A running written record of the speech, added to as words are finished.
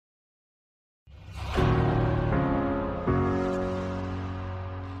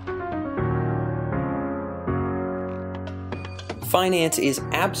Finance is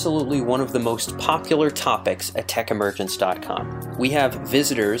absolutely one of the most popular topics at TechEmergence.com. We have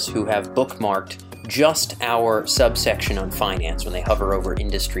visitors who have bookmarked just our subsection on finance when they hover over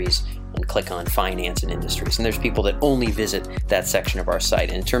industries and click on finance and industries. And there's people that only visit that section of our site.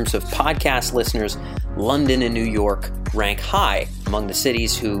 And in terms of podcast listeners, London and New York rank high among the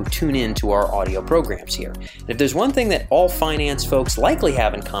cities who tune in to our audio programs here. And if there's one thing that all finance folks likely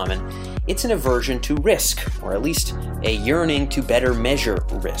have in common, it's an aversion to risk, or at least a yearning to better measure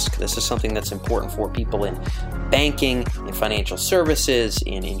risk. This is something that's important for people in banking, in financial services,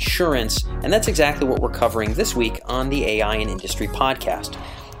 in insurance, and that's exactly what we're covering this week on the AI and Industry podcast.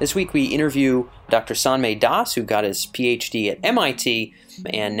 This week we interview Dr. Sanmay Das, who got his PhD at MIT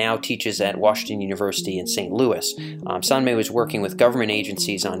and now teaches at Washington University in St. Louis. Sanmay was working with government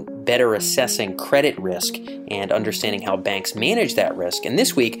agencies on better assessing credit risk and understanding how banks manage that risk. And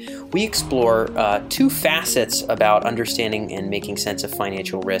this week we explore two facets about understanding and making sense of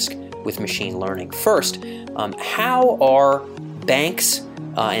financial risk with machine learning. First, how are banks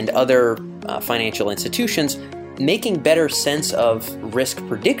and other financial institutions making better sense of risk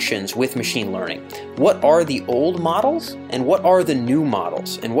predictions with machine learning? What are the old models and what are the new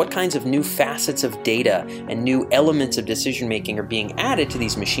models? And what kinds of new facets of data and new elements of decision making are being added to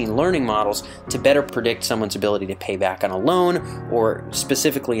these machine learning models to better predict someone's ability to pay back on a loan, or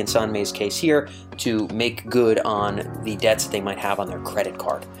specifically in Sanmay's case here, to make good on the debts that they might have on their credit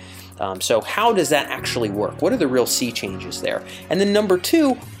card? So how does that actually work? What are the real sea changes there? And then number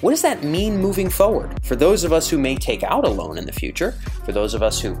two, what does that mean moving forward? For those of us who may take out a loan in the future, for those of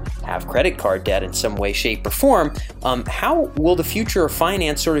us who have credit card debt in some way, shape, or form, how will the future of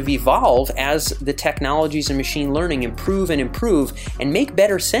finance sort of evolve as the technologies and machine learning improve and make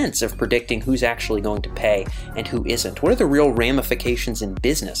better sense of predicting who's actually going to pay and who isn't? What are the real ramifications in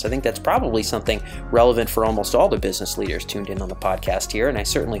business? I think that's probably something relevant for almost all the business leaders tuned in on the podcast here, and I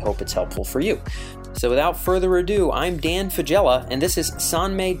certainly hope it's helpful for you. So without further ado, I'm Dan Faggella, and this is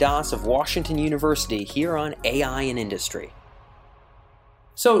Sanmay Das of Washington University here on AI and Industry.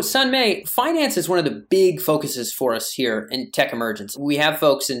 So Sanmay, finance is one of the big focuses for us here in Tech Emergence. We have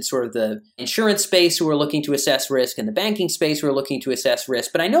folks in sort of the insurance space who are looking to assess risk, and the banking space who are looking to assess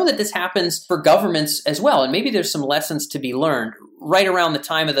risk. But I know that this happens for governments as well, and maybe there's some lessons to be learned. Right around the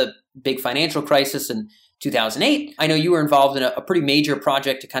time of the big financial crisis in 2008, I know you were involved in a pretty major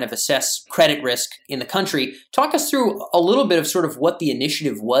project to kind of assess credit risk in the country. Talk us through a little bit of sort of what the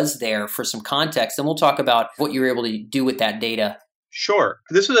initiative was there for some context, and we'll talk about what you were able to do with that data. Sure.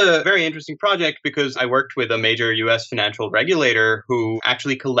 This was a very interesting project because I worked with a major US financial regulator who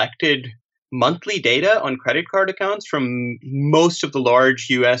actually collected monthly data on credit card accounts from most of the large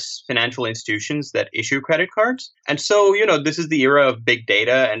US financial institutions that issue credit cards. And so, this is the era of big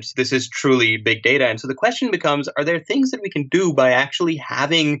data, and this is truly big data. And so the question becomes, are there things that we can do by actually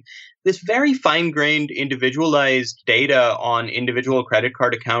having this very fine-grained, individualized data on individual credit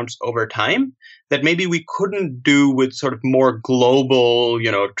card accounts over time that maybe we couldn't do with sort of more global,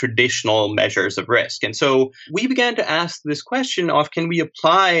 traditional measures of risk? And so we began to ask this question of, can we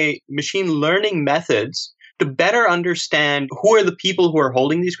apply machine learning methods to better understand who are the people who are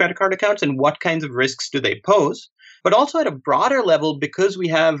holding these credit card accounts and what kinds of risks do they pose? But also at a broader level, because we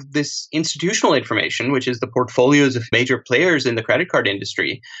have this institutional information, which is the portfolios of major players in the credit card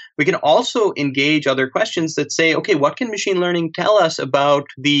industry, we can also engage other questions that say, okay, what can machine learning tell us about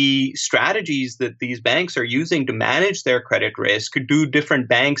the strategies that these banks are using to manage their credit risk? Do different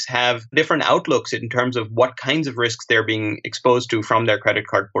banks have different outlooks in terms of what kinds of risks they're being exposed to from their credit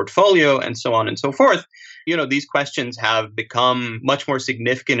card portfolio, and so on and so forth? These questions have become much more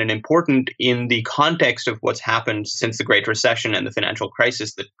significant and important in the context of what's happened since the Great Recession and the financial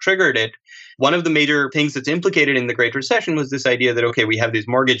crisis that triggered it. One of the major things that's implicated in the Great Recession was this idea that, okay, we have these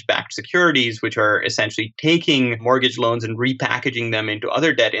mortgage-backed securities, which are essentially taking mortgage loans and repackaging them into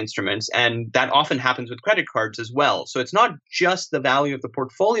other debt instruments. And that often happens with credit cards as well. So it's not just the value of the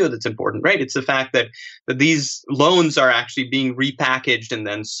portfolio that's important, right? It's the fact that these loans are actually being repackaged and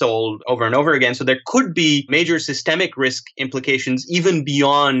then sold over and over again. So there could be major systemic risk implications even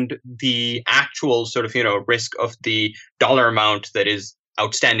beyond the actual sort of, risk of the dollar amount that is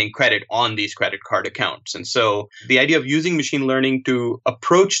outstanding credit on these credit card accounts. And so the idea of using machine learning to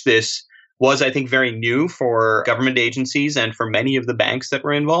approach this was, I think, very new for government agencies and for many of the banks that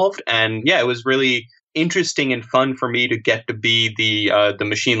were involved. And yeah, it was really interesting and fun for me to get to be the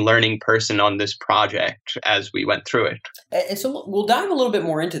machine learning person on this project as we went through it. And so we'll dive a little bit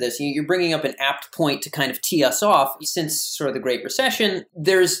more into this. You're bringing up an apt point to kind of tee us off. Since sort of the Great Recession,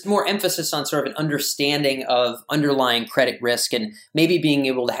 there's more emphasis on sort of an understanding of underlying credit risk and maybe being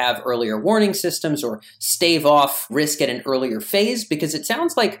able to have earlier warning systems or stave off risk at an earlier phase, because it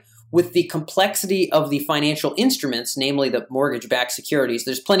sounds like with the complexity of the financial instruments, namely the mortgage-backed securities,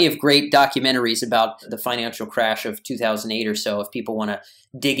 there's plenty of great documentaries about the financial crash of 2008 or so if people want to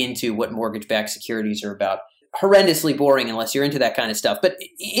dig into what mortgage-backed securities are about. Horrendously boring unless you're into that kind of stuff, but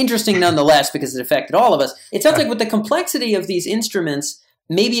interesting nonetheless because it affected all of us. It sounds like with the complexity of these instruments,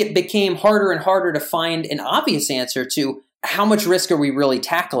 maybe it became harder and harder to find an obvious answer to how much risk are we really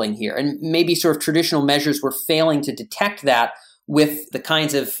tackling here? And maybe sort of traditional measures were failing to detect that with the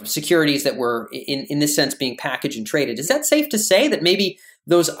kinds of securities that were, in this sense, being packaged and traded. Is that safe to say that maybe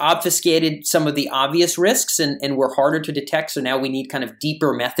those obfuscated some of the obvious risks and were harder to detect, so now we need kind of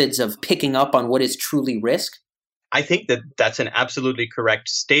deeper methods of picking up on what is truly risk? I think that that's an absolutely correct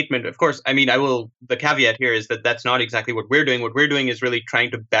statement. Of course, I mean, the caveat here is that that's not exactly what we're doing. What we're doing is really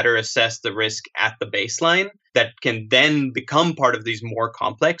trying to better assess the risk at the baseline that can then become part of these more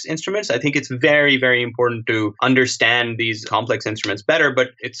complex instruments. I think it's very, very important to understand these complex instruments better,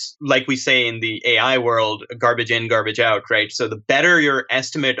 but it's like we say in the AI world, garbage in, garbage out, right? So the better your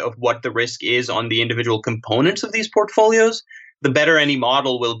estimate of what the risk is on the individual components of these portfolios, the better any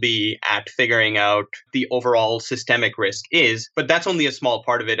model will be at figuring out the overall systemic risk is. But that's only a small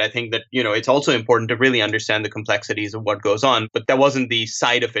part of it. I think that, it's also important to really understand the complexities of what goes on. But that wasn't the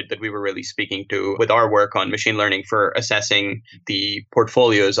side of it that we were really speaking to with our work on machine learning for assessing the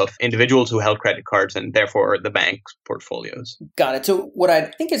portfolios of individuals who held credit cards and therefore the bank's portfolios. Got it. So what I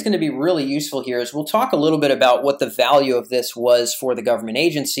think is going to be really useful here is we'll talk a little bit about what the value of this was for the government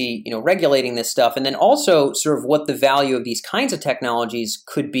agency, regulating this stuff, and then also sort of what the value of these kinds of technologies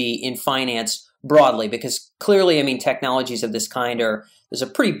could be in finance broadly, because clearly, technologies of this kind there's a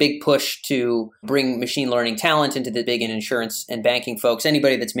pretty big push to bring machine learning talent into the big insurance and banking folks.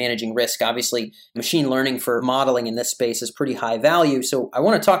 Anybody that's managing risk, obviously, machine learning for modeling in this space is pretty high value. So I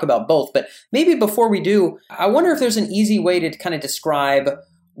want to talk about both. But maybe before we do, I wonder if there's an easy way to kind of describe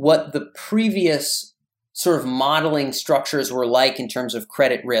what the previous sort of modeling structures were like in terms of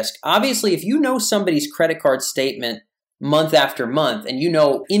credit risk. Obviously, if you know somebody's credit card statement month after month, and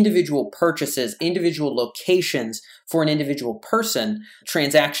individual purchases, individual locations for an individual person,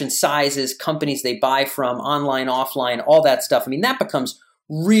 transaction sizes, companies they buy from, online, offline, all that stuff, that becomes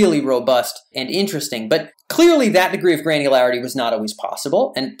really robust and interesting. But clearly that degree of granularity was not always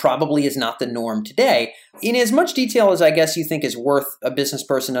possible and probably is not the norm today. In as much detail as I guess you think is worth a business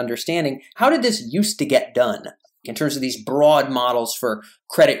person understanding, how did this used to get done in terms of these broad models for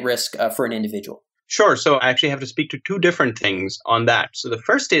credit risk for an individual? Sure. So I actually have to speak to two different things on that. So the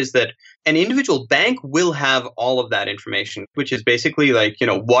first is that an individual bank will have all of that information, which is basically like,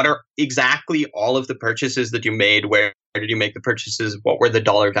 what are exactly all of the purchases that you made? Where did you make the purchases? What were the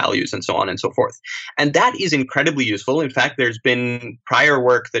dollar values and so on and so forth? And that is incredibly useful. In fact, there's been prior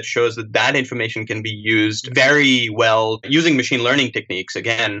work that shows that that information can be used very well using machine learning techniques,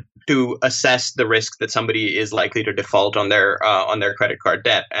 again, to assess the risk that somebody is likely to default on their credit card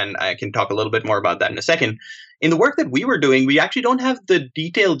debt. And I can talk a little bit more about that in a second. In the work that we were doing, we actually don't have the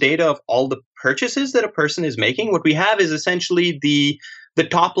detailed data of all the purchases that a person is making. What we have is essentially the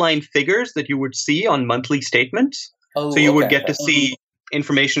top line figures that you would see on monthly statements. So you would get to see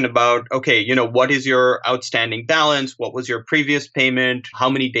information about, what is your outstanding balance? What was your previous payment? How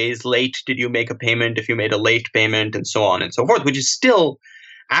many days late did you make a payment if you made a late payment, and so on and so forth, which is still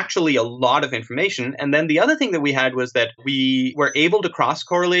actually a lot of information. And then the other thing that we had was that we were able to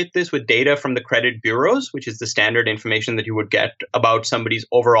cross-correlate this with data from the credit bureaus, which is the standard information that you would get about somebody's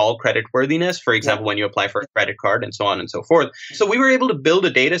overall credit worthiness, for example, when you apply for a credit card and so on and so forth. So we were able to build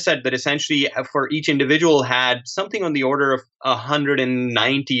a data set that essentially for each individual had something on the order of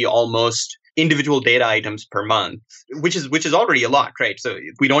 190 almost individual data items per month, which is already a lot, right? So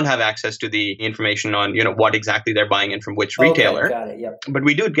we don't have access to the information on, what exactly they're buying and from which retailer. Got it, yep. But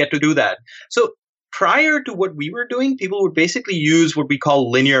we do get to do that. So prior to what we were doing, people would basically use what we call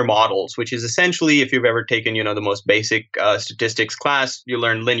linear models, which is essentially, if you've ever taken, the most basic statistics class, you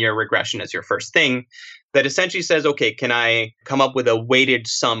learn linear regression as your first thing. That essentially says, okay, can I come up with a weighted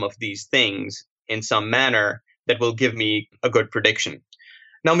sum of these things in some manner that will give me a good prediction?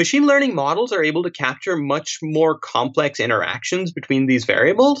 Now, machine learning models are able to capture much more complex interactions between these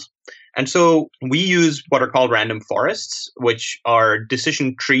variables. And so we use what are called random forests, which are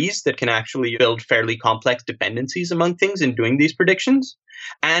decision trees that can actually build fairly complex dependencies among things in doing these predictions.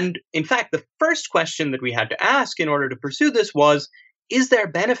 And in fact, the first question that we had to ask in order to pursue this was, is there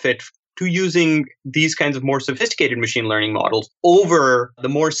benefit to using these kinds of more sophisticated machine learning models over the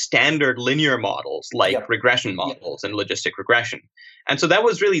more standard linear models like regression models and logistic regression? And so that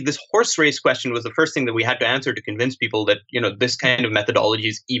was really, this horse race question was the first thing that we had to answer to convince people that, this kind of methodology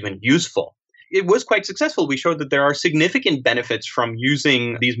is even useful. It was quite successful. We showed that there are significant benefits from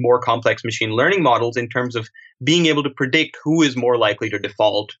using these more complex machine learning models in terms of being able to predict who is more likely to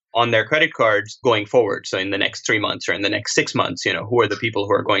default on their credit cards going forward. So in the next 3 months or in the next 6 months, who are the people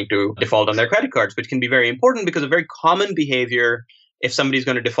who are going to default on their credit cards, which can be very important because a very common behavior if somebody's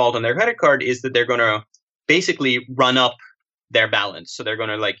going to default on their credit card is that they're going to basically run up their balance. So they're going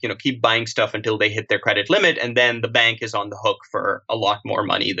to keep buying stuff until they hit their credit limit. And then the bank is on the hook for a lot more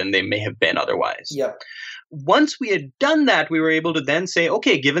money than they may have been otherwise. Yep. Once we had done that, we were able to then say,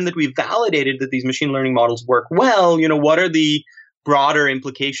 okay, given that we validated that these machine learning models work well, what are the broader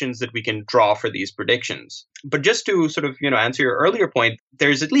implications that we can draw for these predictions? But just to sort of, answer your earlier point,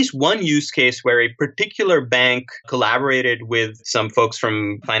 there's at least one use case where a particular bank collaborated with some folks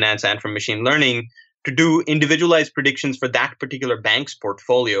from finance and from machine learning to do individualized predictions for that particular bank's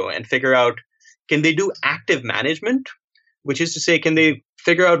portfolio and figure out, can they do active management? Which is to say, can they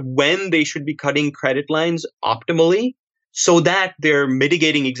figure out when they should be cutting credit lines optimally so that they're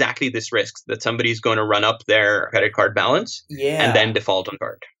mitigating exactly this risk that somebody's going to run up their credit card balance and then default on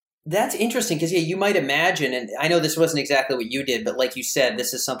card. That's interesting because, you might imagine, and I know this wasn't exactly what you did, but like you said,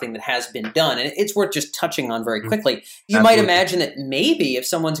 this is something that has been done, and it's worth just touching on very quickly. You might imagine that maybe if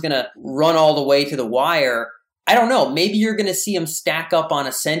someone's going to run all the way to the wire, I don't know, maybe you're going to see them stack up on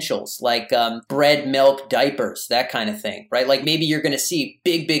essentials like bread, milk, diapers, that kind of thing, right? Like maybe you're going to see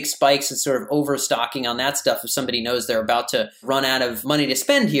big spikes and sort of overstocking on that stuff if somebody knows they're about to run out of money to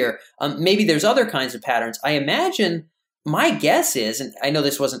spend here. Maybe there's other kinds of patterns. I imagine my guess is, and I know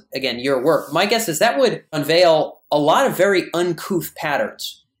this wasn't, again, your work, my guess is that would unveil a lot of very uncouth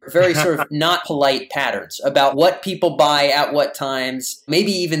patterns, very sort of not polite patterns about what people buy at what times,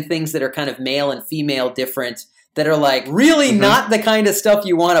 maybe even things that are kind of male and female different that are like really not the kind of stuff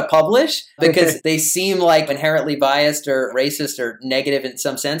you want to publish because they seem like inherently biased or racist or negative in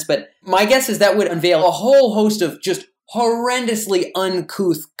some sense. But my guess is that would unveil a whole host of just horrendously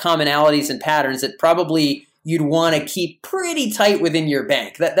uncouth commonalities and patterns that probably you'd want to keep pretty tight within your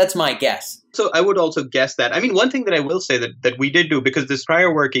bank. That's my guess. So I would also guess that. I mean, one thing that I will say that we did do, because this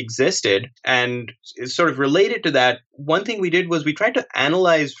prior work existed and is sort of related to that, one thing we did was we tried to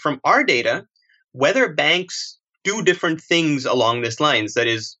analyze from our data whether banks do different things along these lines. That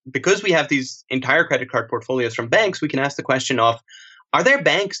is, because we have these entire credit card portfolios from banks, we can ask the question of, are there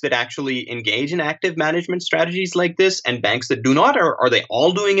banks that actually engage in active management strategies like this and banks that do not? Or are they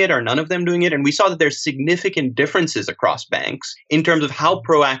all doing it? Are none of them doing it? And we saw that there's significant differences across banks in terms of how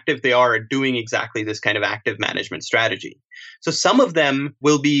proactive they are at doing exactly this kind of active management strategy. So some of them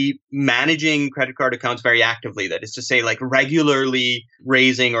will be managing credit card accounts very actively. That is to say, like regularly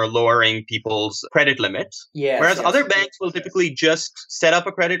raising or lowering people's credit limits. Whereas other banks will typically just set up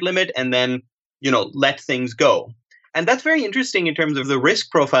a credit limit and then, let things go. And that's very interesting in terms of the risk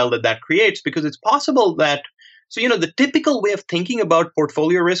profile that creates, because it's possible that, the typical way of thinking about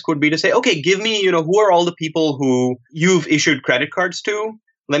portfolio risk would be to say, okay, give me, who are all the people who you've issued credit cards to?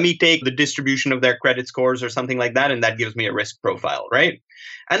 Let me take the distribution of their credit scores or something like that, and that gives me a risk profile, right?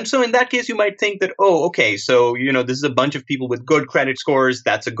 And so in that case, you might think that, oh, okay, so, this is a bunch of people with good credit scores.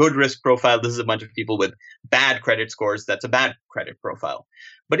 That's a good risk profile. This is a bunch of people with bad credit scores. That's a bad credit profile.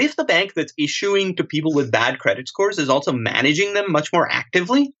 But if the bank that's issuing to people with bad credit scores is also managing them much more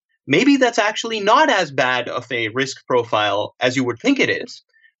actively, maybe that's actually not as bad of a risk profile as you would think it is,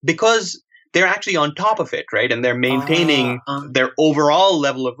 because they're actually on top of it, right? And they're maintaining their overall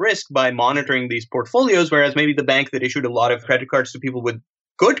level of risk by monitoring these portfolios, whereas maybe the bank that issued a lot of credit cards to people with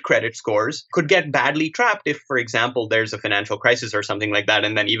good credit scores could get badly trapped if, for example, there's a financial crisis or something like that,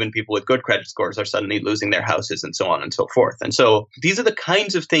 and then even people with good credit scores are suddenly losing their houses and so on and so forth. And so these are the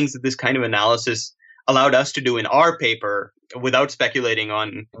kinds of things that this kind of analysis allowed us to do in our paper without speculating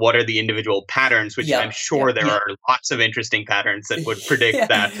on what are the individual patterns, which I'm sure there are lots of interesting patterns that would predict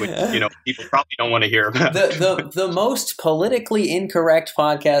that, which, people probably don't want to hear about. The most politically incorrect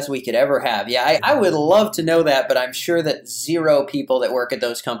podcast we could ever have. Yeah, I would love to know that, but I'm sure that zero people that work at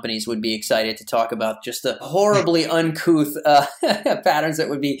those companies would be excited to talk about just the horribly uncouth patterns that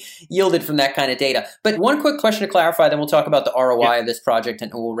would be yielded from that kind of data. But one quick question to clarify, then we'll talk about the ROI of this project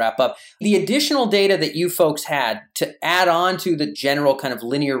and we'll wrap up. The additional data that you folks had to add on on to the general kind of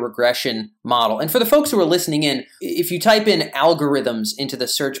linear regression model. And for the folks who are listening in, if you type in algorithms into the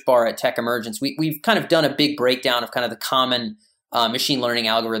search bar at Tech Emergence, we've kind of done a big breakdown of kind of the common machine learning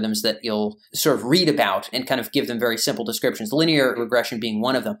algorithms that you'll sort of read about and kind of give them very simple descriptions, linear regression being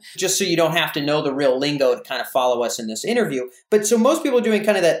one of them, just so you don't have to know the real lingo to kind of follow us in this interview. But so most people are doing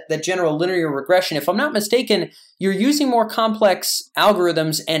kind of that general linear regression. If I'm not mistaken, you're using more complex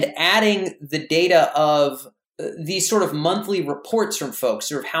algorithms and adding the data of these sort of monthly reports from folks,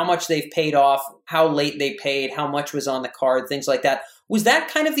 sort of how much they've paid off, how late they paid, how much was on the card, things like that. Was that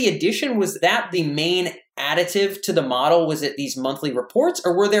kind of the addition? Was that the main additive to the model? Was it these monthly reports,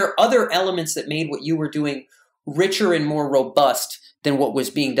 or were there other elements that made what you were doing richer and more robust than what was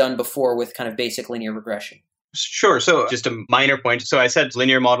being done before with kind of basic linear regression? Sure. So just a minor point. So I said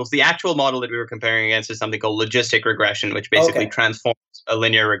linear models. The actual model that we were comparing against is something called logistic regression, which basically transforms a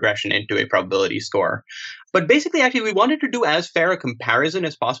linear regression into a probability score. But basically, actually, we wanted to do as fair a comparison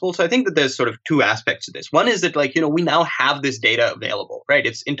as possible. So I think that there's sort of two aspects to this. One is that, we now have this data available, right?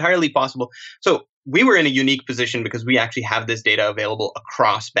 It's entirely possible. So we were in a unique position because we actually have this data available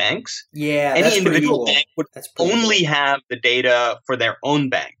across banks. Yeah, any individual bank would only have the data for their own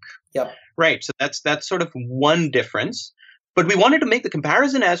bank. Yep. Right. So that's sort of one difference. But we wanted to make the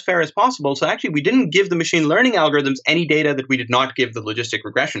comparison as fair as possible. So actually, we didn't give the machine learning algorithms any data that we did not give the logistic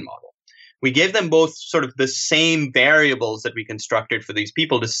regression model. We gave them both sort of the same variables that we constructed for these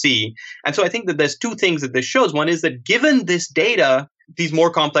people to see. And so I think that there's two things that this shows. One is that given this data, these more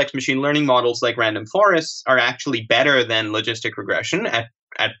complex machine learning models like random forests are actually better than logistic regression at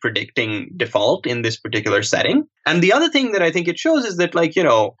predicting default in this particular setting. And the other thing that I think it shows is that,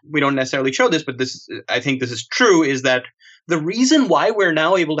 we don't necessarily show this, but I think this is true, is that the reason why we're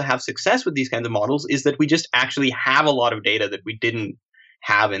now able to have success with these kinds of models is that we just actually have a lot of data that we didn't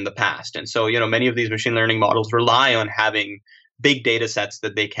have in the past. And so, many of these machine learning models rely on having big data sets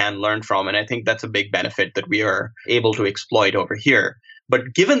that they can learn from. And I think that's a big benefit that we are able to exploit over here.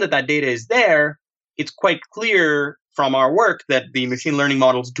 But given that that data is there, it's quite clear from our work that the machine learning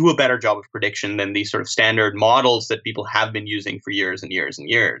models do a better job of prediction than these sort of standard models that people have been using for years and years and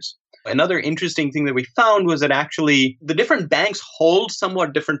years. Another interesting thing that we found was that actually the different banks hold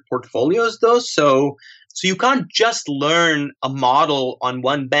somewhat different portfolios, though. So you can't just learn a model on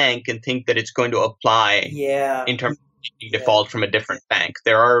one bank and think that it's going to apply in terms of default from a different bank.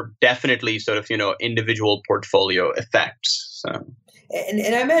 There are definitely sort of, individual portfolio effects. So.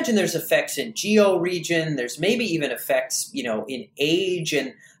 And I imagine there's effects in geo-region. There's maybe even effects, in age.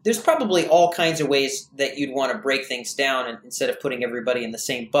 And there's probably all kinds of ways that you'd want to break things down instead of putting everybody in the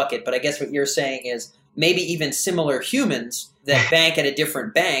same bucket. But I guess what you're saying is maybe even similar humans that bank at a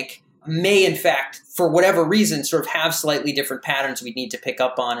different bank may, in fact, for whatever reason, sort of have slightly different patterns we need to pick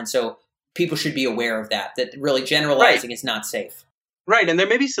up on. And so people should be aware of that really generalizing is not safe. Right. And there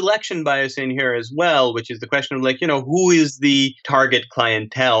may be selection bias in here as well, which is the question of who is the target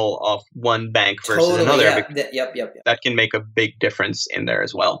clientele of one bank versus another? Yep. That can make a big difference in there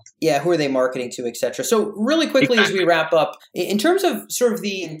as well. Yeah. Who are they marketing to, et cetera? So really quickly, as we wrap up, in terms of sort of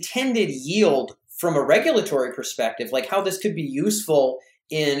the intended yield from a regulatory perspective, like how this could be useful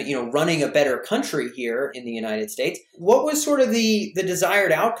in running a better country here in the United States. What was sort of the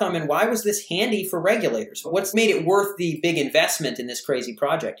desired outcome, and why was this handy for regulators? What's made it worth the big investment in this crazy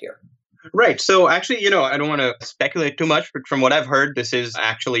project here? Right. So actually, I don't want to speculate too much, but from what I've heard, this is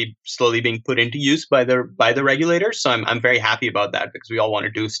actually slowly being put into use by the regulators. So I'm very happy about that because we all want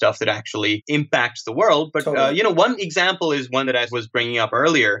to do stuff that actually impacts the world. But, totally. One example is one that I was bringing up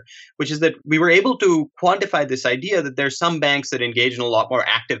earlier, which is that we were able to quantify this idea that there's some banks that engage in a lot more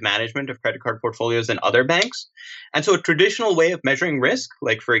active management of credit card portfolios than other banks. And so a traditional way of measuring risk,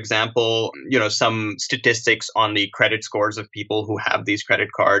 like, for example, some statistics on the credit scores of people who have these credit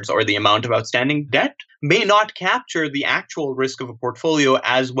cards or the amount of outstanding debt, may not capture the actual risk of a portfolio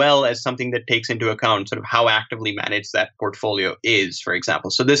as well as something that takes into account sort of how actively managed that portfolio is, for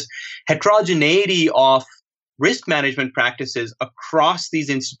example. So this heterogeneity of risk management practices across these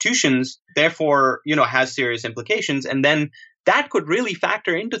institutions, therefore, has serious implications. And then that could really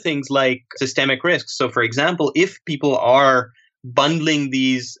factor into things like systemic risks. So, for example, if people are bundling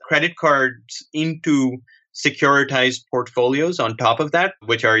these credit cards into securitized portfolios on top of that,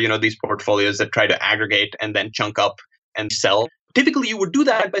 which are, these portfolios that try to aggregate and then chunk up and sell. Typically, you would do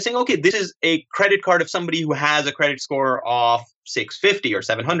that by saying, okay, this is a credit card of somebody who has a credit score of 650 or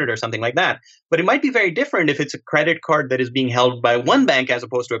 700 or something like that. But it might be very different if it's a credit card that is being held by one bank as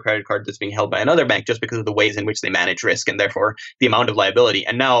opposed to a credit card that's being held by another bank, just because of the ways in which they manage risk and therefore the amount of liability.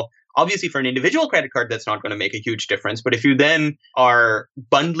 And now, obviously, for an individual credit card, that's not going to make a huge difference. But if you then are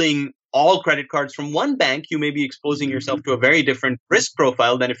bundling all credit cards from one bank, you may be exposing yourself to a very different risk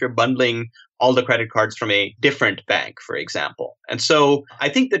profile than if you're bundling all the credit cards from a different bank, for example. And so I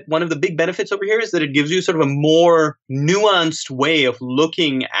think that one of the big benefits over here is that it gives you sort of a more nuanced way of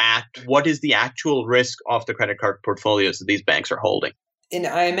looking at what is the actual risk of the credit card portfolios that these banks are holding. And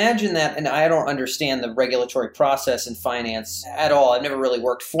I imagine that, and I don't understand the regulatory process in finance at all. I've never really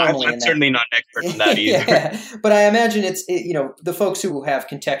worked formally in that. I'm certainly not an expert in that either. Yeah, but I imagine the folks who have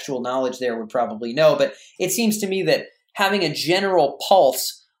contextual knowledge there would probably know. But it seems to me that having a general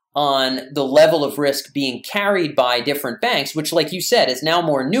pulse on the level of risk being carried by different banks, which, like you said, is now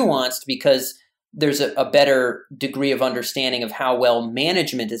more nuanced because there's a better degree of understanding of how well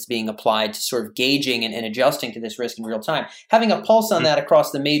management is being applied to sort of gauging and adjusting to this risk in real time. Having a pulse on that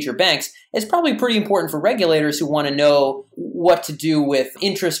across the major banks is probably pretty important for regulators who want to know what to do with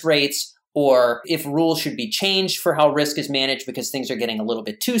interest rates or if rules should be changed for how risk is managed because things are getting a little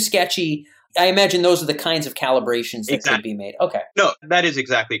bit too sketchy. I imagine those are the kinds of calibrations that could be made. Okay. No, that is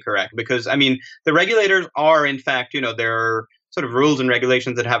exactly correct because, I mean, the regulators are, in fact, there are sort of rules and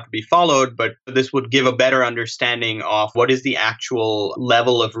regulations that have to be followed, but this would give a better understanding of what is the actual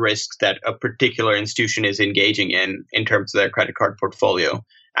level of risk that a particular institution is engaging in terms of their credit card portfolio,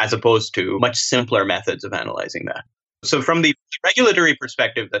 as opposed to much simpler methods of analyzing that. So from the regulatory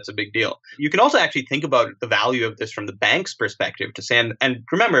perspective, that's a big deal. You can also actually think about the value of this from the bank's perspective to say, and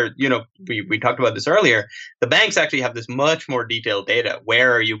remember, we talked about this earlier, the banks actually have this much more detailed data.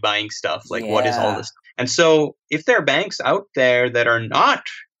 Where are you buying stuff? Like, what is all this? And so if there are banks out there that are not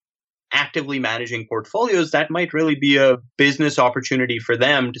actively managing portfolios, that might really be a business opportunity for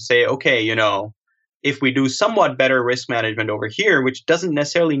them to say, okay, if we do somewhat better risk management over here, which doesn't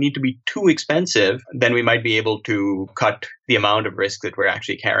necessarily need to be too expensive, then we might be able to cut the amount of risk that we're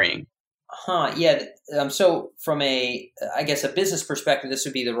actually carrying. Yeah. So from a business perspective, this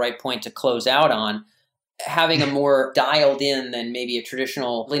would be the right point to close out on. Having a more dialed in than maybe a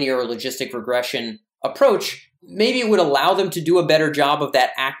traditional linear or logistic regression approach, maybe it would allow them to do a better job of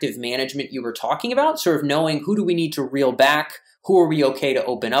that active management you were talking about, sort of knowing who do we need to reel back, who are we okay to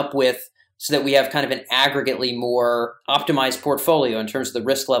open up with, so that we have kind of an aggregately more optimized portfolio in terms of the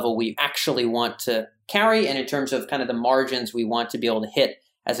risk level we actually want to carry and in terms of kind of the margins we want to be able to hit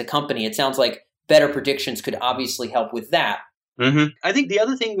as a company. It sounds like better predictions could obviously help with that. Mm-hmm. I think the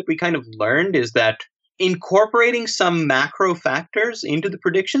other thing that we kind of learned is that incorporating some macro factors into the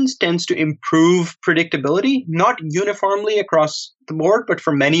predictions tends to improve predictability, not uniformly across the board, but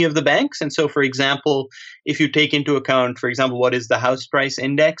for many of the banks. And so, for example, if you take into account, for example, what is the house price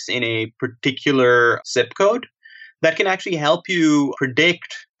index in a particular zip code, that can actually help you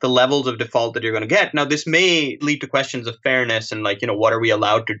predict the levels of default that you're going to get. Now, this may lead to questions of fairness and what are we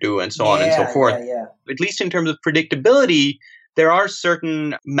allowed to do and so on and so forth. At least in terms of predictability, there are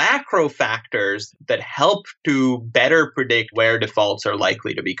certain macro factors that help to better predict where defaults are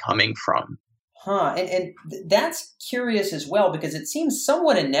likely to be coming from. And that's curious as well, because it seems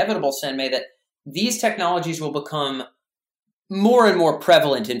somewhat inevitable, Senmei, that these technologies will become more and more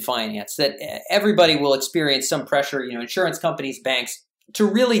prevalent in finance, that everybody will experience some pressure, insurance companies, banks, to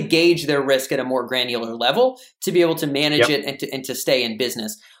really gauge their risk at a more granular level, to be able to manage it and to stay in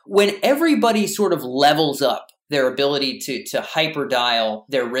business. When everybody sort of levels up their ability to hyper dial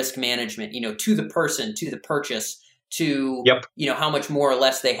their risk management, to the person, to the purchase, to how much more or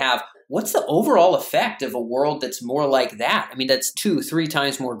less they have. What's the overall effect of a world that's more like that? I mean, that's 2-3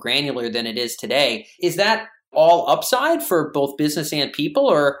 times more granular than it is today. Is that all upside for both business and people,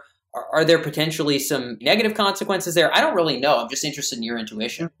 or are there potentially some negative consequences there? I don't really know. I'm just interested in your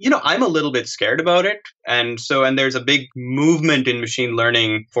intuition. I'm a little bit scared about it. And there's a big movement in machine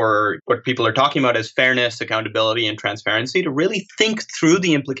learning for what people are talking about as fairness, accountability, and transparency to really think through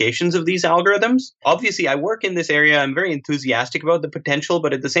the implications of these algorithms. Obviously, I work in this area. I'm very enthusiastic about the potential,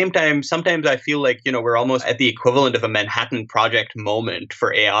 but at the same time, sometimes I feel like, we're almost at the equivalent of a Manhattan Project moment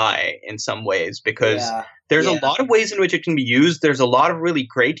for AI in some ways, because there's a lot of ways in which it can be used. There's a lot of really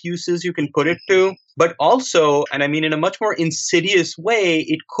great uses you can put it to. But also, and I mean in a much more insidious way,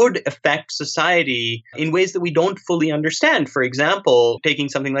 it could affect society in ways that we don't fully understand. For example, taking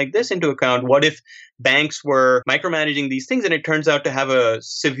something like this into account, what if banks were micromanaging these things and it turns out to have a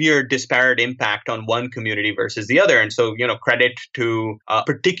severe disparate impact on one community versus the other? And so, credit to a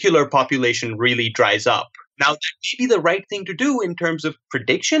particular population really dries up. Now, that may be the right thing to do in terms of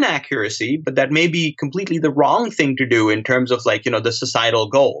prediction accuracy, but that may be completely the wrong thing to do in terms of the societal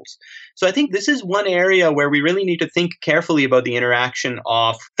goals. So I think this is one area where we really need to think carefully about the interaction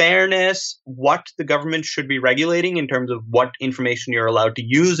of fairness, what the government should be regulating in terms of what information you're allowed to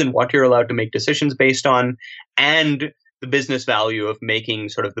use and what you're allowed to make decisions based on, and the business value of making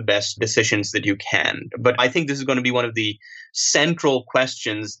sort of the best decisions that you can. But I think this is going to be one of the central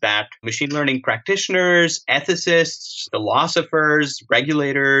questions that machine learning practitioners, ethicists, philosophers,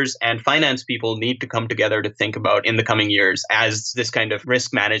 regulators, and finance people need to come together to think about in the coming years as this kind of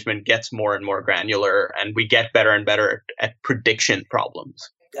risk management gets more and more granular and we get better and better at prediction problems.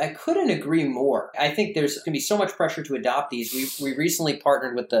 I couldn't agree more. I think there's going to be so much pressure to adopt these. We recently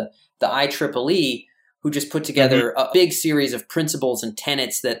partnered with the IEEE, who just put together a big series of principles and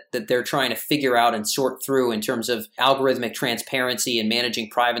tenets that they're trying to figure out and sort through in terms of algorithmic transparency and managing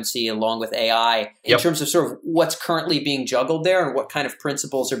privacy along with AI, in terms of sort of what's currently being juggled there and what kind of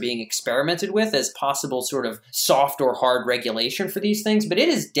principles are being experimented with as possible sort of soft or hard regulation for these things. But it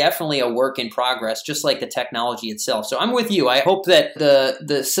is definitely a work in progress, just like the technology itself. So I'm with you. I hope that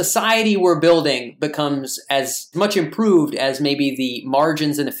the society we're building becomes as much improved as maybe the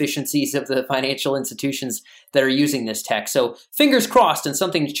margins and efficiencies of the financial institutions that are using this tech. So fingers crossed, and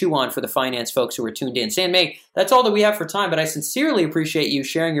something to chew on for the finance folks who are tuned in. San-Mei, that's all that we have for time, but I sincerely appreciate you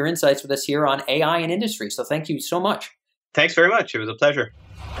sharing your insights with us here on AI and industry. So thank you so much. Thanks very much. It was a pleasure.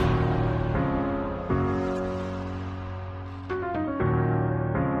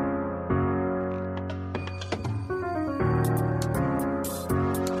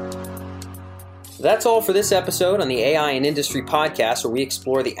 That's all for this episode on the AI and Industry podcast, where we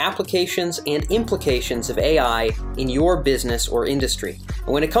explore the applications and implications of AI in your business or industry.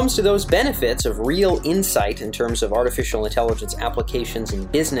 And when it comes to those benefits of real insight in terms of artificial intelligence applications in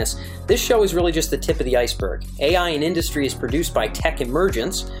business, this show is really just the tip of the iceberg. AI and Industry is produced by Tech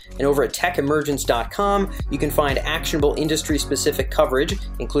Emergence, and over at techemergence.com, you can find actionable industry-specific coverage,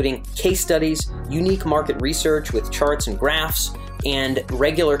 including case studies, unique market research with charts and graphs, and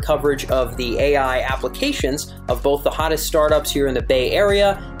regular coverage of the AI applications of both the hottest startups here in the Bay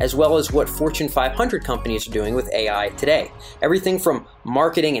Area, as well as what Fortune 500 companies are doing with AI today. Everything from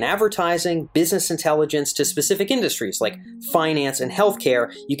marketing and advertising, business intelligence, to specific industries like finance and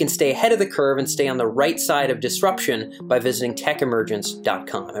healthcare. You can stay ahead of the curve and stay on the right side of disruption by visiting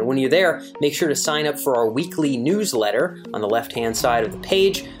techemergence.com. And when you're there, make sure to sign up for our weekly newsletter on the left-hand side of the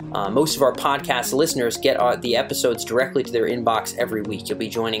page. Most of our podcast listeners get the episodes directly to their inbox every week. You'll be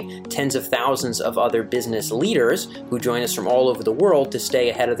joining tens of thousands of other business leaders who join us from all over the world to stay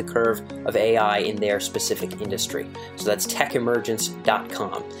ahead of the curve of AI in their specific industry. So that's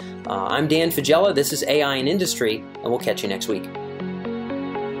techemergence.com. I'm Dan Faggella. This is AI and Industry, and we'll catch you next week.